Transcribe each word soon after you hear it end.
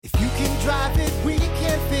drive it, we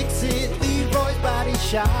can fix it. Leroy's Body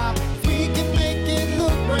Shop. We can make it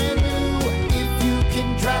look brand new. If you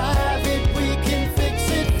can drive it, we can fix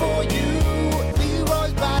it for you.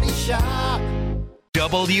 Leroy's Body Shop.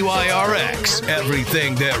 WIRX,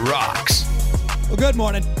 everything that rocks. Well, good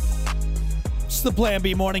morning. It's the Plan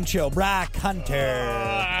B Morning Show. Brock Hunter.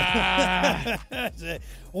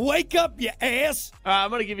 Wake up, you ass. I'm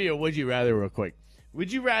going to give you a would you rather real quick.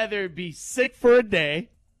 Would you rather be sick for a day,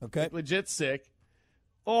 Okay. like legit sick,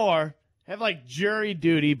 or have like jury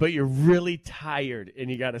duty, but you're really tired and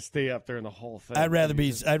you got to stay up during the whole thing? I'd rather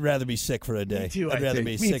be sick for a day. Me too, I'd rather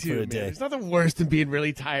be sick for a man. day. There's nothing worse than being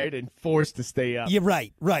really tired and forced to stay up. You're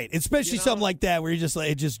right. Especially something like that where you're just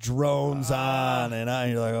like, it just drones on and on.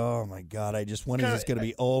 You're like, oh my God, when is this going to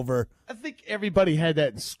be over? I think everybody had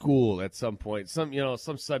that in school at some point.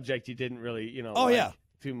 Some subject you didn't really, like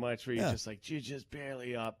too much where you're just like, you're just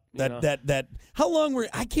barely up. How long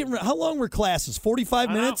were classes?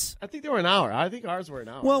 45 minutes? I think they were an hour. I think ours were an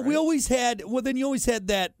hour. Well, right? then you always had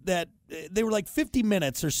that they were like 50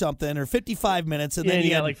 minutes or something, or 55 minutes, and then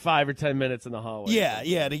you got like 5 or 10 minutes in the hallway.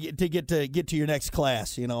 Yeah, to get to your next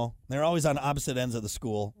class. They're always on opposite ends of the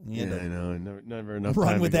school. I know. Never enough run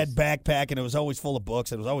time with that backpack, and it was always full of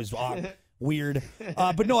books. It was always weird.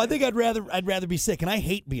 But no, I think I'd rather be sick, and I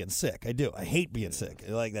hate being sick. I do. I hate being sick.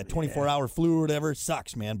 Like that 24-hour flu or whatever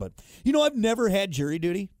sucks, man. But I've never had jury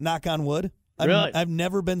duty. Knock on wood. Really? I've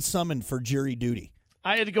never been summoned for jury duty.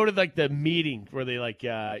 I had to go to like the meeting where they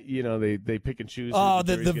they pick and choose. Oh,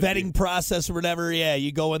 the vetting process or whatever. Yeah,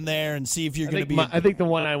 you go in there and see if you're going to be. I think the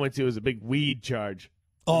one I went to was a big weed charge.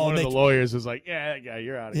 Oh, one of the lawyers was like, "Yeah, that guy,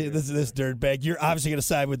 you're out of here." This dirtbag. You're obviously going to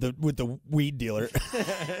side with the weed dealer.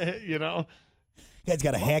 Guy's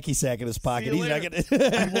got a hacky sack in his pocket. He's not gonna.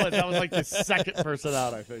 I was like the second person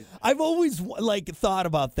out, I think. I've always thought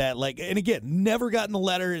about that. And again, never gotten the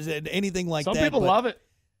letters and anything like that. Some people love it.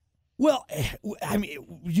 Well, I mean,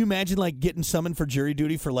 would you imagine getting summoned for jury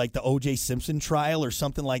duty for the O.J. Simpson trial or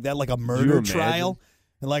something like that, like a murder trial?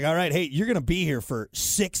 And all right, hey, you're going to be here for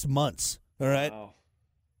 6 months, all right? Wow.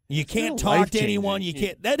 You can't talk to anyone. You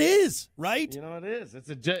can't. That is, right? It is.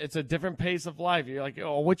 It's a different pace of life. You're like,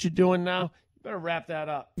 oh, what you doing now? You better wrap that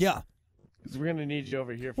up. Yeah. Because we're going to need you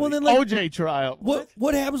over here for the OJ trial.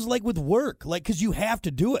 What happens with work? Because you have to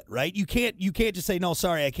do it, right? You can't just say, no,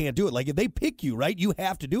 sorry, I can't do it. If they pick you, right, you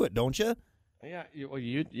have to do it, don't you? Yeah.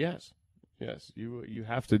 Yes. You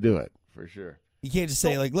have to do it for sure. You can't just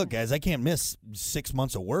say, look, guys, I can't miss 6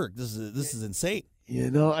 months of work. This is insane.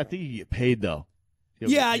 I think you get paid, though.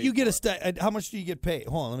 You get how much do you get paid?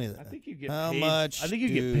 Hold on, let me. I think you get how paid. Much I think you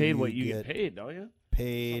get paid what you get paid, don't you?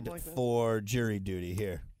 Paid for jury duty.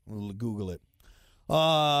 Here, we'll Google it.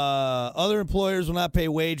 Other employers will not pay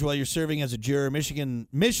wage while you're serving as a juror.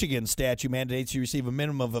 Michigan statute mandates you receive a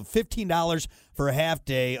minimum of $15 for a half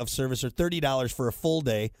day of service or $30 for a full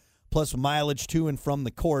day, plus mileage to and from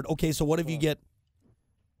the court. Okay, so what if you get?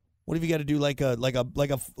 What if you got to do like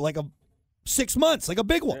a 6 months, like a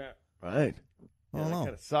big one? Yeah, right. I don't know. That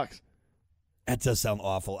kind of sucks. That does sound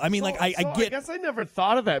awful. I mean, I get. I guess I never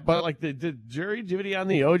thought of that, but the jury duty on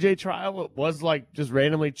the OJ trial was just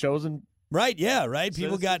randomly chosen. Right. Yeah. Right.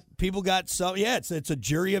 People got some. Yeah. It's a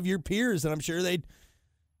jury of your peers, and I'm sure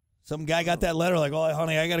some guy got that letter like, oh,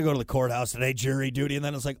 honey, I got to go to the courthouse today, jury duty, and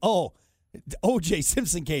then it's like, oh, OJ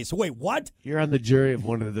Simpson case. Wait, what? You're on the jury of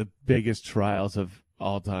one of the biggest trials of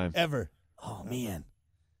all time ever. Oh man,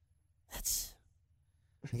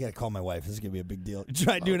 I got to call my wife. This is going to be a big deal.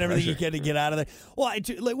 Try doing everything you can to get out of there. Well,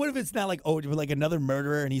 what if it's not like another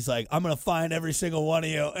murderer and he's like, I'm going to find every single one of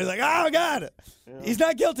you. And it's like, oh, God. Yeah. He's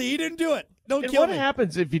not guilty. He didn't do it. Don't kill me. What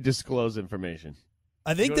happens if you disclose information?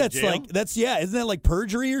 I think isn't that like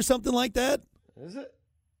perjury or something like that? Is it?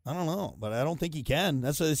 I don't know, but I don't think you can.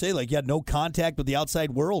 That's what they say. You had no contact with the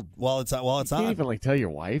outside world while it's on. You can't even tell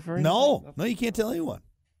your wife or anything? No, you can't tell anyone.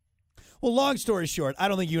 Well, long story short, I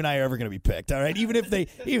don't think you and I are ever going to be picked. All right, even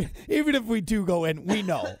if we do go in, we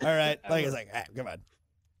know. All right, it's like, come on.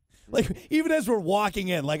 Even as we're walking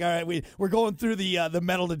in, all right, we're going through the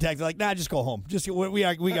metal detector. Like, nah, just go home. Just we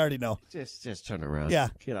already know. Just turn around. Yeah,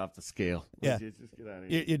 get off the scale. Yeah, just get out of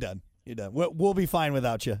here. You're done. We'll be fine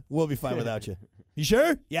without you. We'll be fine without you. You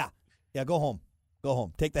sure? Yeah. Go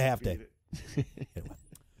home. Take the half day.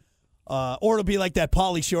 Or it'll be like that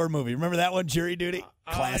Pauly Shore movie. Remember that one, Jury Duty?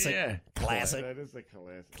 Classic. Yeah. Classic. That is a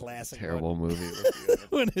classic. Classic. Terrible movie.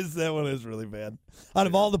 That one is really bad. Out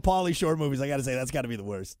of all the Pauly Shore movies, I got to say, that's got to be the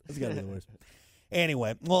worst.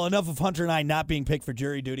 Anyway, well, enough of Hunter and I not being picked for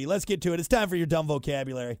jury duty. Let's get to it. It's time for your dumb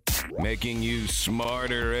vocabulary. Making you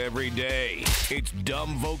smarter every day. It's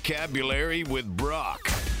Dumb Vocabulary with Brock.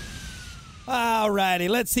 All righty,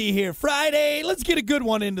 let's see here. Friday, let's get a good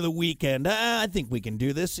one into the weekend. I think we can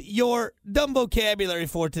do this. Your dumb vocabulary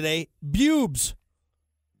for today, Bubes.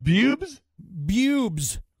 Bubes?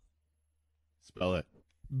 Bubes. Spell it.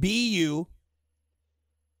 B-U-B-E-S.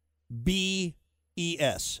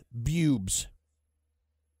 Bubes.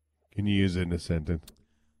 Can you use it in a sentence?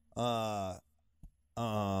 I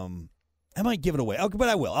might give it away, but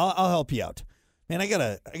I will. I'll help you out. Man, I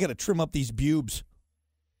gotta trim up these bubes.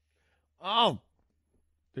 Oh,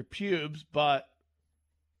 they're pubes, but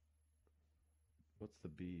what's the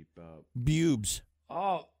B? Bubes.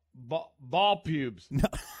 Oh, ball pubes.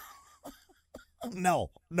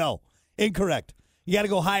 No, incorrect. You got to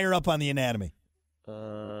go higher up on the anatomy.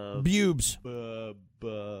 Bubes. I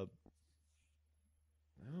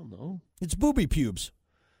don't know. It's booby pubes.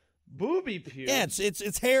 Booby pubes. Yeah,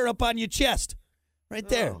 it's hair up on your chest, right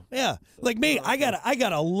there. Oh. Yeah, like me, I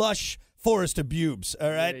got a lush forest of bubes.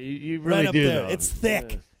 All right, yeah, you really right up do, there. though. It's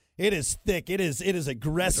thick. Yeah. It is thick. It is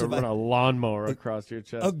aggressive. Run a lawnmower across your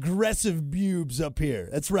chest. Aggressive bubes up here.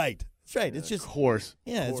 That's right. That's right. It's just coarse.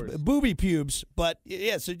 Yeah, it's booby pubes, but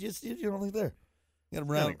yeah. So just like there. You got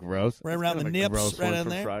them around, gross. right around the nips, right on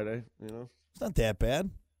there. Friday, you know. It's not that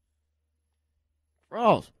bad.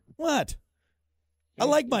 Gross. What? I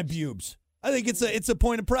like my bubes. I think it's a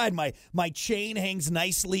point of pride. My chain hangs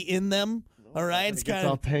nicely in them. All right, it's kind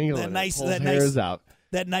of that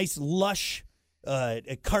nice lush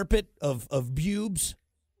carpet of bubes.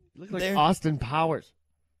 You look like Austin Powers.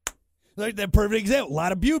 Like that perfect example. A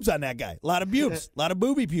lot of bubes on that guy. A lot of bubes. A lot of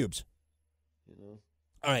booby pubes.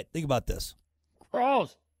 All right, think about this.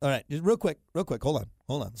 Gross. All right, just real quick. Hold on.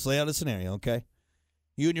 Let's lay out a scenario, okay?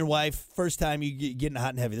 You and your wife, first time you getting hot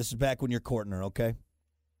and heavy. This is back when you're courting her, okay?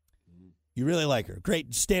 You really like her.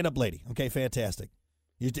 Great stand-up lady. Okay, fantastic.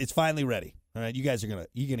 It's finally ready. All right, you guys are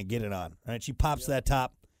you're gonna get it on. All right, she pops that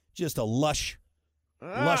top, just a lush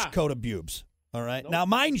coat of bubes. All right. Nope. Now,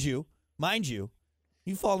 mind you,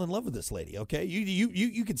 you fall in love with this lady. Okay,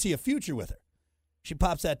 you can see a future with her. She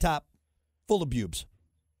pops that top, full of bubes.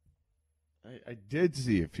 I did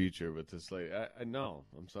see a future with this lady. I know.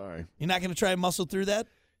 I'm sorry. You're not gonna try and muscle through that?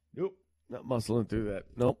 Nope. Not muscling through that.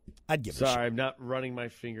 Nope. I'd give it Sorry, I'm not running my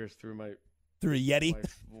fingers through a Yeti,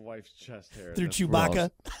 wife's chest hair. Through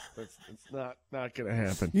Chewbacca. It's not gonna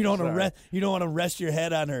happen. You don't want to rest your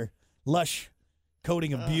head on her lush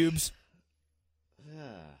coating of bubes.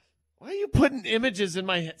 Why are you putting images in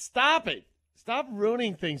my head? Stop it! Stop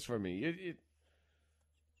ruining things for me.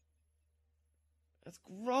 That's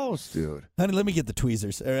gross, dude. Honey, let me get the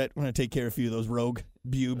tweezers. All right, we're gonna take care of a few of those rogue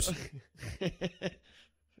bubes.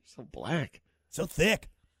 So black. So thick.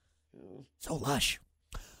 So lush.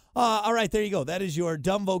 All right, there you go. That is your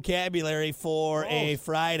dumb vocabulary for a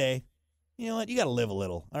Friday. You know what? You got to live a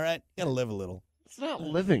little, all right? You got to live a little. It's not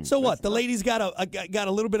living. So what? The lady's got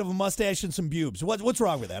a little bit of a mustache and some bubes. What's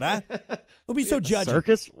wrong with that, huh? Don't be so judgy.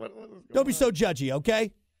 Circus? Don't be so judgy,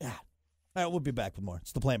 okay? Yeah. All right, we'll be back with more.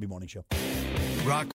 It's the Plan B Morning Show. Rock